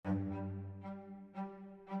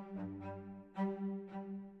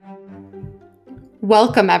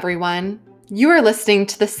Welcome, everyone. You are listening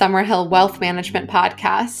to the Summerhill Wealth Management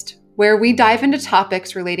Podcast, where we dive into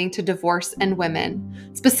topics relating to divorce and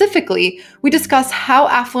women. Specifically, we discuss how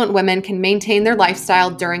affluent women can maintain their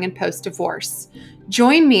lifestyle during and post-divorce.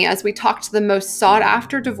 Join me as we talk to the most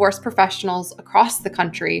sought-after divorce professionals across the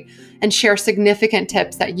country and share significant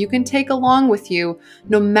tips that you can take along with you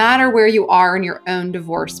no matter where you are in your own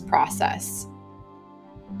divorce process.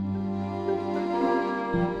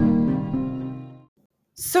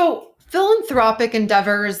 So, philanthropic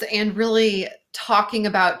endeavors and really talking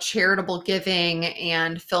about charitable giving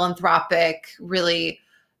and philanthropic, really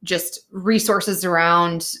just resources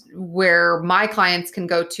around where my clients can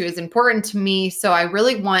go to is important to me. So, I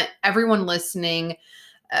really want everyone listening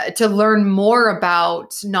to learn more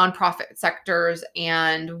about nonprofit sectors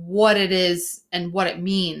and what it is and what it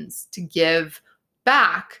means to give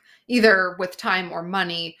back, either with time or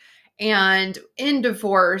money. And in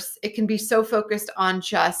divorce, it can be so focused on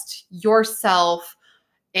just yourself.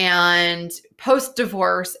 And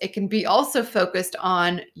post-divorce, it can be also focused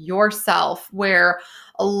on yourself, where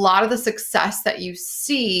a lot of the success that you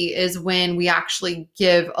see is when we actually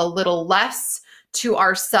give a little less to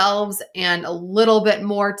ourselves and a little bit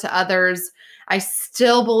more to others. I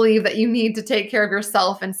still believe that you need to take care of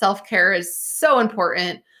yourself, and self-care is so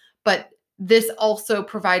important, but this also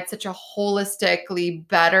provides such a holistically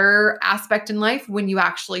better aspect in life when you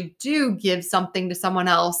actually do give something to someone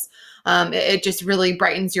else. It just really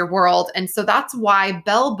brightens your world. And so that's why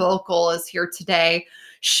Belle Bokel is here today.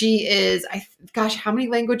 She is, gosh, how many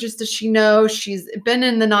languages does she know? She's been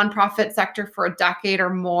in the nonprofit sector for a decade or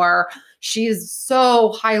more. She is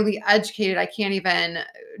so highly educated. I can't even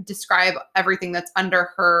describe everything that's under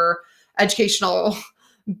her educational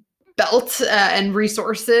belt and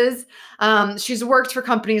resources. She's worked for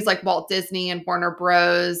companies like Walt Disney and Warner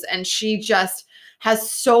Bros. And she just has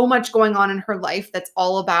so much going on in her life that's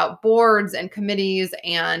all about boards and committees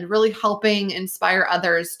and really helping inspire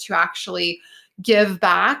others to actually give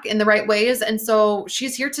back in the right ways. And so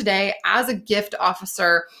she's here today as a gift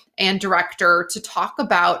officer and director to talk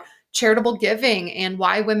about charitable giving and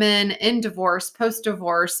why women in divorce,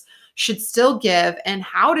 post-divorce, should still give and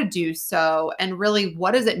how to do so, and really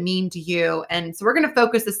what does it mean to you. And so we're going to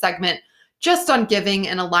focus this segment just on giving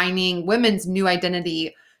and aligning women's new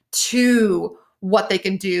identity to what they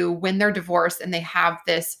can do when they're divorced and they have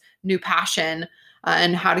this new passion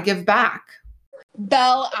and how to give back.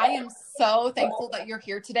 Belle, I am so thankful that you're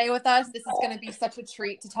here today with us. This is going to be such a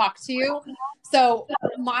treat to talk to you. So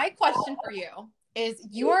my question for you is,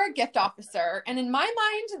 you are a gift officer, and in my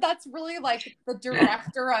mind, that's really like the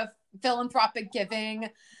director of philanthropic giving.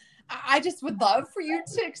 I just would love for you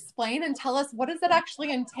to explain and tell us, what does that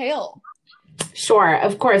actually entail? Sure,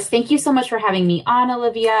 of course. Thank you so much for having me on,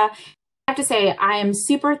 Olivia. I have to say, I am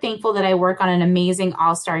super thankful that I work on an amazing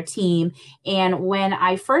all-star team. And when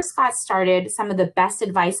I first got started, some of the best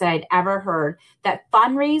advice that I'd ever heard, that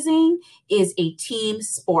fundraising is a team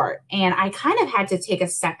sport. And I kind of had to take a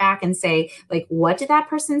step back and say, like, what did that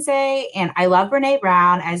person say? And I love Brene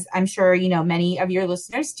Brown, as I'm sure, you know, many of your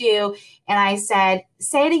listeners do. And I said,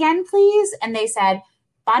 say it again, please. And they said,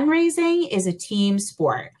 fundraising is a team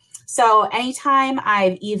sport. So anytime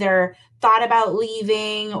I've either thought about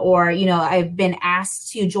leaving, or, you know, I've been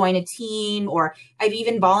asked to join a team, or I've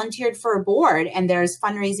even volunteered for a board and there's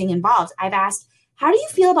fundraising involved, I've asked, how do you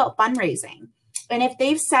feel about fundraising? And if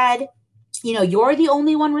they've said, you know, you're the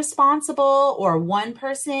only one responsible, or one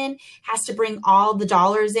person has to bring all the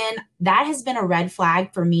dollars in, that has been a red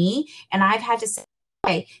flag for me. And I've had to say,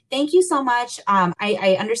 okay, thank you so much.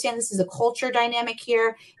 I understand this is a culture dynamic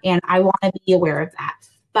here, and I want to be aware of that.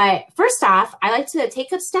 But first off, I like to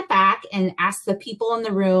take a step back and ask the people in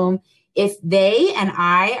the room if they and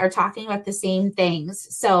I are talking about the same things.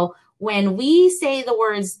 So when we say the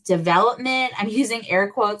words development, I'm using air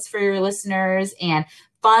quotes for your listeners, and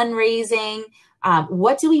fundraising,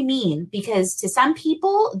 what do we mean? Because to some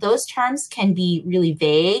people, those terms can be really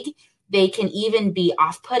vague. They can even be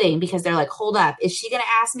off-putting because they're like, hold up, is she going to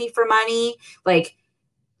ask me for money? Like,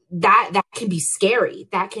 that can be scary.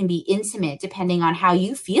 That can be intimate depending on how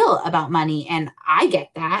you feel about money. And I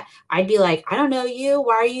get that. I'd be like, I don't know you.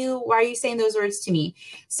 Why are you saying those words to me?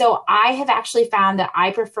 So I have actually found that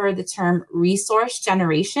I prefer the term resource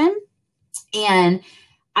generation. And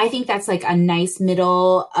I think that's like a nice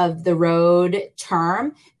middle of the road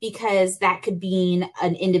term, because that could mean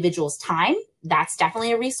an individual's time. That's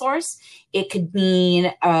definitely a resource. It could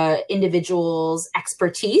mean individual's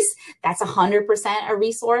expertise. That's 100% a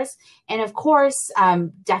resource. And of course,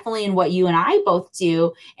 definitely in what you and I both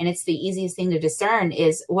do, and it's the easiest thing to discern,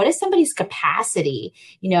 is what is somebody's capacity?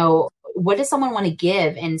 You know, what does someone want to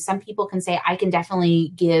give? And some people can say, I can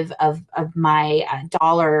definitely give of my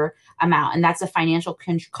dollar amount. And that's a financial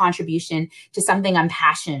contribution to something I'm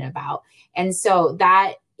passionate about. And so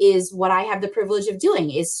that is what I have the privilege of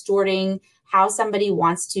doing, is stewarding how somebody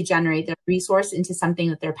wants to generate their resource into something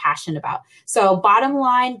that they're passionate about. So bottom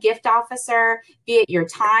line, gift officer, be it your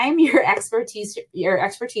time, your expertise,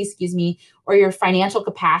 excuse me, or your financial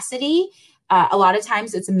capacity. A lot of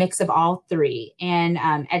times it's a mix of all three. And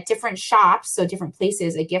at different shops, so different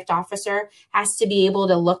places, a gift officer has to be able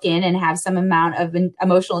to look in and have some amount of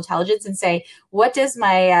emotional intelligence and say, what does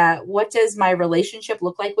my relationship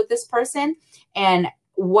look like with this person? And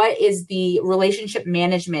what is the relationship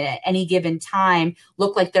management at any given time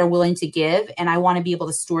look like they're willing to give? And I want to be able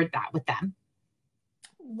to steward that with them.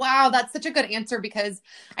 Wow, that's such a good answer, because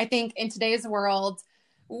I think in today's world,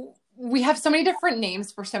 we have so many different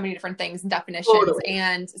names for so many different things and definitions. Totally.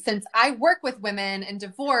 And since I work with women in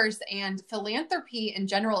divorce, and philanthropy in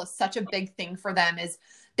general is such a big thing for them, is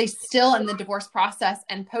they still in the divorce process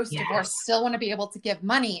and post-divorce still want to be able to give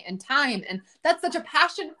money and time. And that's such a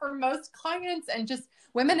passion for most clients and just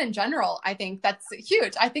women in general. I think that's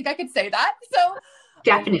huge. I think I could say that. So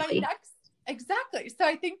definitely. Exactly. So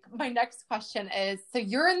I think my next question is, so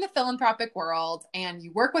you're in the philanthropic world and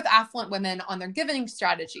you work with affluent women on their giving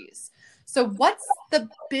strategies. So what's the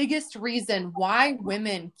biggest reason why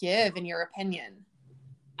women give, in your opinion?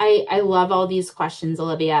 I love all these questions,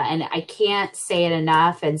 Olivia, and I can't say it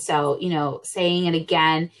enough. And so, saying it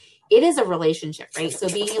again, it is a relationship, right? So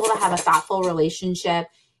being able to have a thoughtful relationship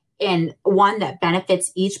and one that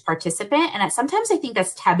benefits each participant. And sometimes I think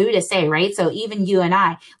that's taboo to say, right? So even you and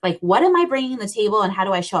I, like, what am I bringing to the table and how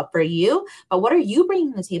do I show up for you? But what are you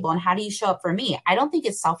bringing to the table and how do you show up for me? I don't think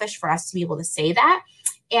it's selfish for us to be able to say that.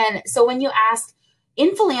 And so when you ask,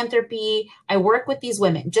 in philanthropy, I work with these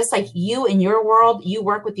women, just like you in your world, you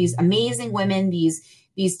work with these amazing women, these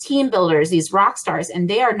team builders, these rock stars, and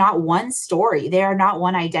they are not one story. They are not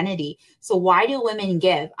one identity. So why do women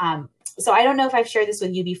give? So I don't know if I've shared this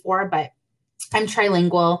with you before, but I'm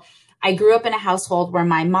trilingual. I grew up in a household where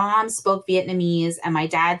my mom spoke Vietnamese and my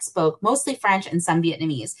dad spoke mostly French and some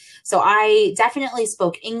Vietnamese. So I definitely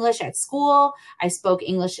spoke English at school. I spoke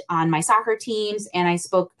English on my soccer teams, and I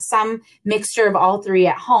spoke some mixture of all three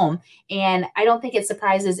at home. And I don't think it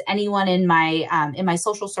surprises anyone in my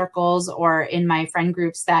social circles or in my friend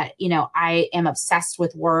groups that, I am obsessed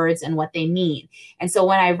with words and what they mean. And so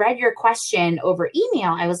when I read your question over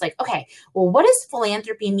email, I was like, okay, well, what does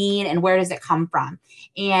philanthropy mean and where does it come from?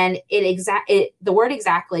 And the word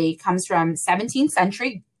exactly comes from 17th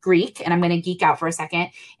century Greek, and I'm going to geek out for a second,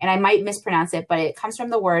 and I might mispronounce it, but it comes from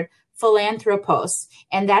the word philanthropos,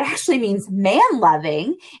 and that actually means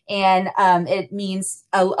man-loving, and it means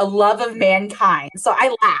a love of mankind. So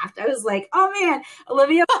I laughed. I was like, oh man,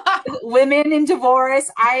 Olivia, women in divorce.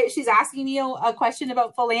 She's asking me a question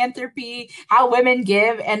about philanthropy, how women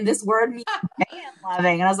give, and this word means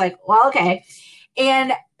man-loving. And I was like, well, okay.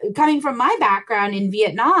 And coming from my background in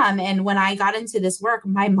Vietnam, and when I got into this work,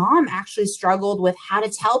 my mom actually struggled with how to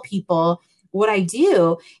tell people what I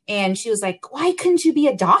do. And she was like, why couldn't you be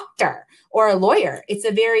a doctor or a lawyer? It's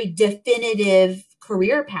a very definitive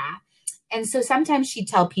career path. And so sometimes she'd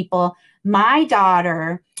tell people, my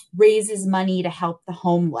daughter raises money to help the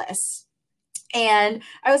homeless. And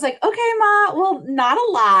I was like, okay, Ma, well, not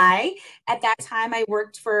a lie. At that time, I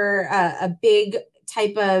worked for a big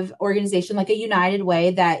type of organization like a United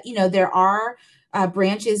Way that, there are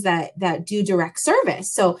branches that do direct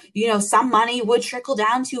service. So, some money would trickle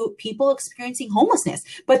down to people experiencing homelessness,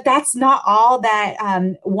 but that's not all that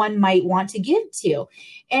one might want to give to.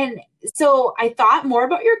 And so I thought more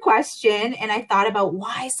about your question, and I thought about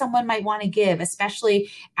why someone might want to give, especially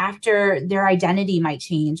after their identity might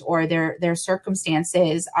change or their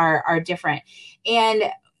circumstances are different. And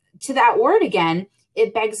to that word again,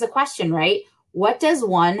 it begs the question, right? What does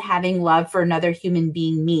one having love for another human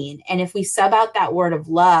being mean? And if we sub out that word of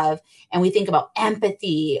love and we think about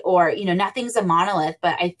empathy, or, nothing's a monolith,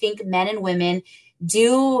 but I think men and women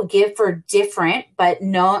do give for different, but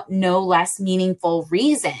no less meaningful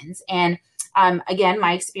reasons. And again,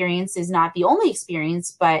 my experience is not the only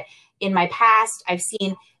experience, but in my past, I've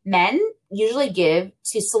seen men usually give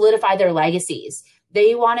to solidify their legacies.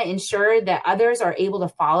 They want to ensure that others are able to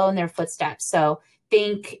follow in their footsteps. So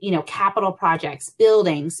think, capital projects,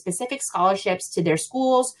 buildings, specific scholarships to their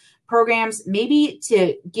schools, programs, maybe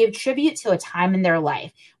to give tribute to a time in their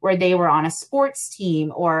life where they were on a sports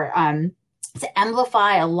team, or to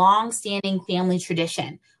amplify a long-standing family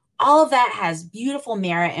tradition. All of that has beautiful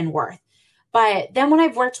merit and worth. But then when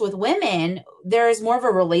I've worked with women, there is more of a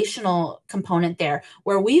relational component there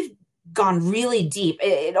where we've gone really deep.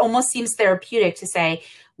 It almost seems therapeutic to say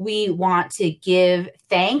we want to give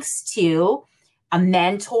thanks to a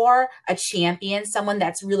mentor, a champion, someone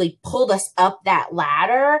that's really pulled us up that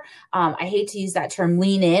ladder. I hate to use that term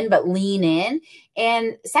lean in, but lean in.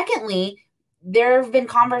 And secondly, there have been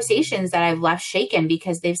conversations that I've left shaken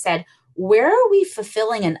because they've said, where are we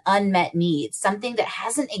fulfilling an unmet need, something that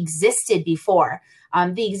hasn't existed before?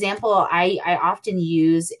 The example I often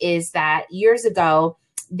use is that years ago,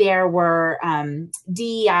 there were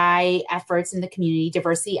DEI efforts in the community,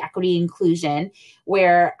 diversity, equity, inclusion,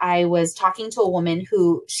 where I was talking to a woman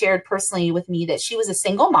who shared personally with me that she was a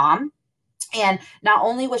single mom. And not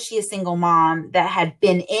only was she a single mom that had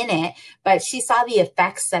been in it, but she saw the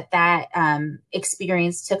effects that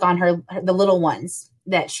experience took on the little ones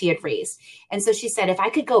that she had raised. And so she said, if I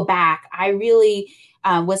could go back, I really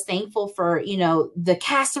was thankful for, the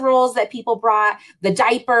casseroles that people brought, the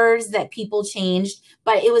diapers that people changed,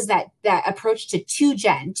 but it was that approach to two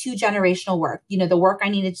generational work, the work I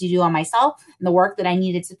needed to do on myself and the work that I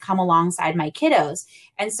needed to come alongside my kiddos.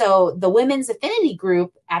 And so the Women's Affinity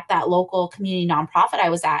Group at that local community nonprofit I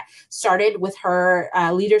was at started with her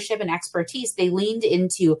leadership and expertise. They leaned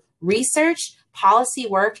into research, policy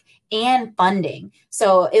work, and funding.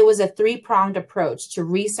 So it was a three-pronged approach to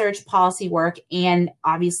research, policy work, and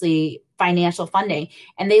obviously financial funding.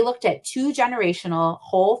 And they looked at two generational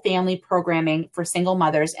whole family programming for single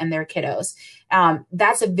mothers and their kiddos.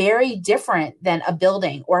 That's a very different than a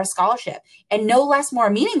building or a scholarship, and no less more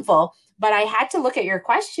meaningful. But I had to look at your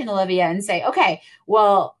question, Olivia, and say, okay,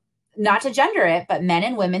 well, not to gender it, but men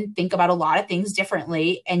and women think about a lot of things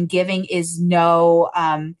differently, and giving is no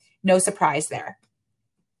surprise there.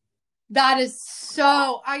 That is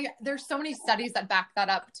there's so many studies that back that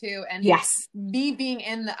up too. And yes, me being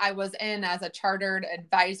I was in as a chartered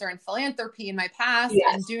advisor in philanthropy in my past,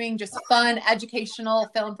 yes, and doing just fun, educational,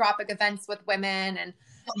 philanthropic events with women. And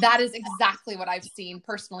that is exactly what I've seen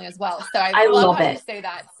personally as well. So I love how you say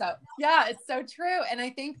that. So yeah, it's so true. And I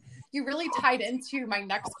think you really tied into my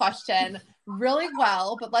next question really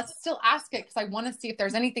well, but let's still ask it because I want to see if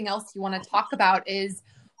there's anything else you want to talk about. Is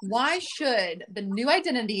why should the new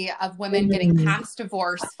identity of women getting past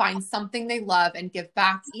divorce find something they love and give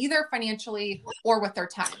back either financially or with their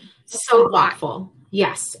time? So thoughtful.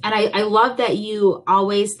 Yes. And I love that you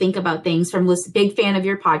always think about things from big fan of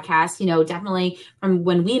your podcast, definitely from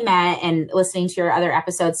when we met and listening to your other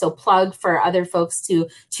episodes. So plug for other folks to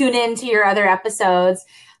tune in to your other episodes,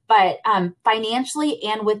 but financially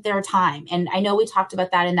and with their time. And I know we talked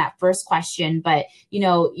about that in that first question, but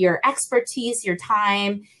your expertise, your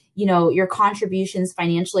time, your contributions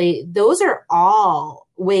financially, those are all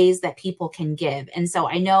ways that people can give. And so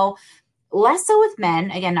I know less so with men,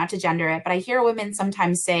 again, not to gender it, but I hear women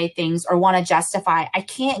sometimes say things or want to justify, I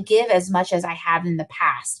can't give as much as I have in the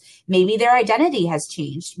past. Maybe their identity has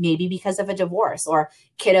changed, maybe because of a divorce or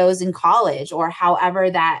kiddos in college or however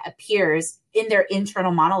that appears in their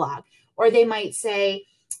internal monologue. Or they might say,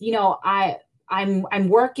 I'm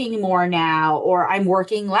working more now, or I'm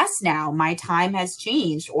working less now. My time has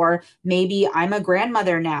changed, or maybe I'm a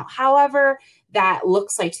grandmother now. However that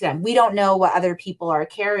looks like to them. We don't know what other people are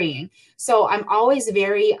carrying. So I'm always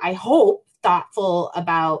very, I hope, thoughtful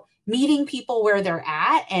about meeting people where they're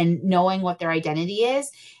at and knowing what their identity is.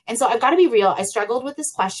 And so I've got to be real. I struggled with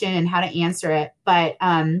this question and how to answer it, but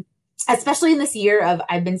especially in this year of,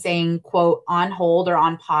 I've been saying, quote, on hold or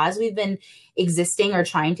on pause, we've been existing or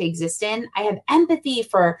trying to exist in. I have empathy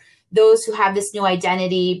for those who have this new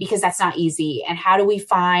identity because that's not easy. And how do we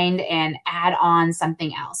find and add on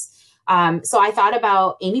something else? So I thought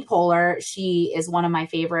about Amy Poehler. She is one of my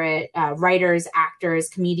favorite writers, actors,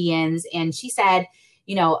 comedians. And she said,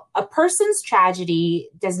 a person's tragedy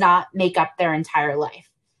does not make up their entire life.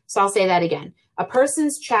 So I'll say that again. A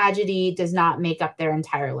person's tragedy does not make up their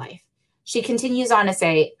entire life. She continues on to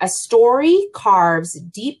say, a story carves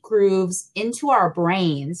deep grooves into our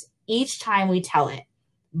brains each time we tell it,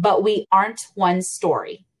 but we aren't one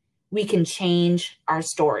story. We can change our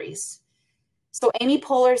stories. So Amy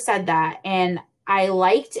Poehler said that, and I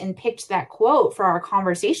liked and picked that quote for our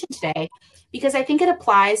conversation today because I think it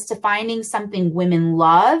applies to finding something women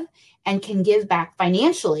love and can give back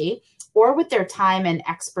financially or with their time and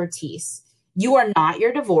expertise. You are not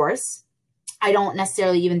your divorce. I don't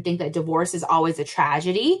necessarily even think that divorce is always a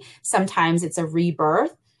tragedy. Sometimes it's a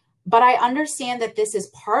rebirth, but I understand that this is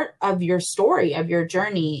part of your story, of your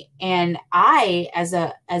journey. And I, as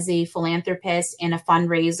a philanthropist and a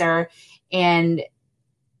fundraiser, and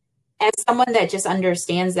as someone that just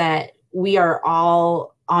understands that we are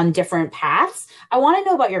all on different paths. I want to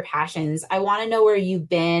know about your passions. I want to know where you've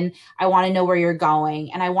been. I want to know where you're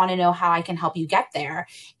going, and I want to know how I can help you get there.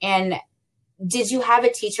 And did you have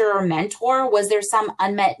a teacher or mentor? Was there some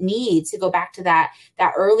unmet need, to go back to that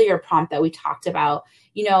earlier prompt that we talked about?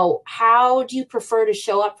 How do you prefer to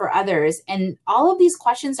show up for others? And all of these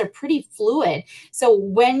questions are pretty fluid. So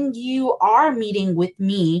when you are meeting with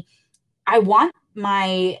me, I want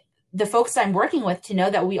the folks I'm working with to know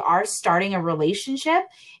that we are starting a relationship.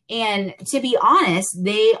 And to be honest,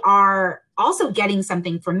 they are also getting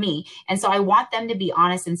something from me. And so I want them to be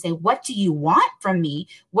honest and say, what do you want from me?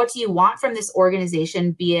 What do you want from this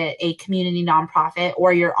organization, be it a community nonprofit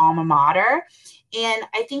or your alma mater? And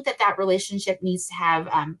I think that relationship needs to have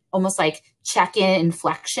almost like check-in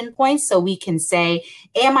inflection points, so we can say,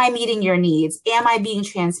 am I meeting your needs? Am I being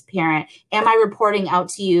transparent? Am I reporting out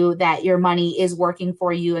to you that your money is working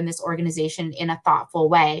for you in this organization in a thoughtful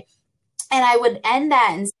way? And I would end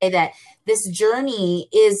that and say that this journey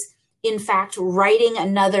is, in fact, writing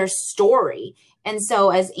another story. And so,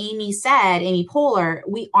 as Amy said, Amy Poehler,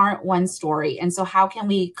 we aren't one story. And so how can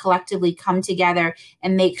we collectively come together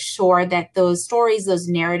and make sure that those stories, those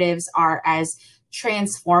narratives are as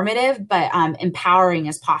transformative but empowering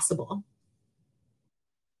as possible?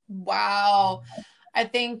 Wow. I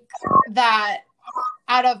think that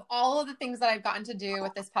out of all of the things that I've gotten to do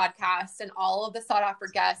with this podcast and all of the sought after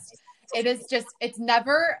guests,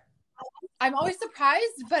 I'm always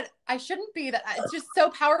surprised, but I shouldn't be. That it's just so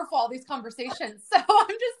powerful, all these conversations. So I'm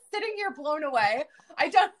just sitting here blown away. I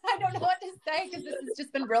don't know what to say, because this has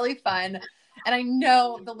just been really fun. And I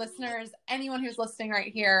know the listeners, anyone who's listening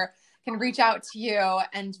right here, can reach out to you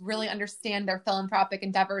and really understand their philanthropic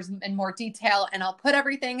endeavors in more detail. And I'll put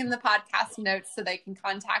everything in the podcast notes so they can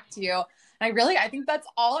contact you. And I think that's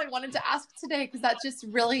all I wanted to ask today, because that just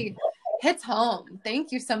really hits home.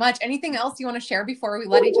 Thank you so much. Anything else you want to share before we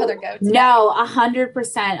let each other go today? No,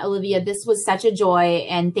 100%, Olivia. This was such a joy,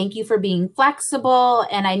 and thank you for being flexible.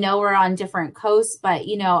 And I know we're on different coasts, but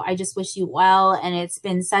I just wish you well. And it's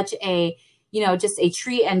been such a, just a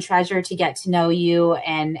treat and treasure to get to know you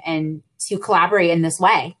and to collaborate in this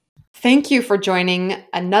way. Thank you for joining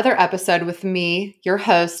another episode with me, your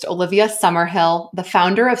host, Olivia Summerhill, the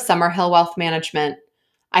founder of Summerhill Wealth Management.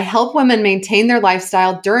 I help women maintain their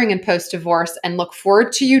lifestyle during and post-divorce, and look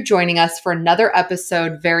forward to you joining us for another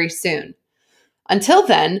episode very soon. Until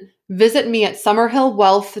then, visit me at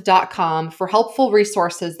summerhillwealth.com for helpful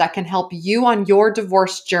resources that can help you on your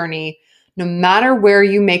divorce journey, no matter where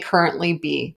you may currently be.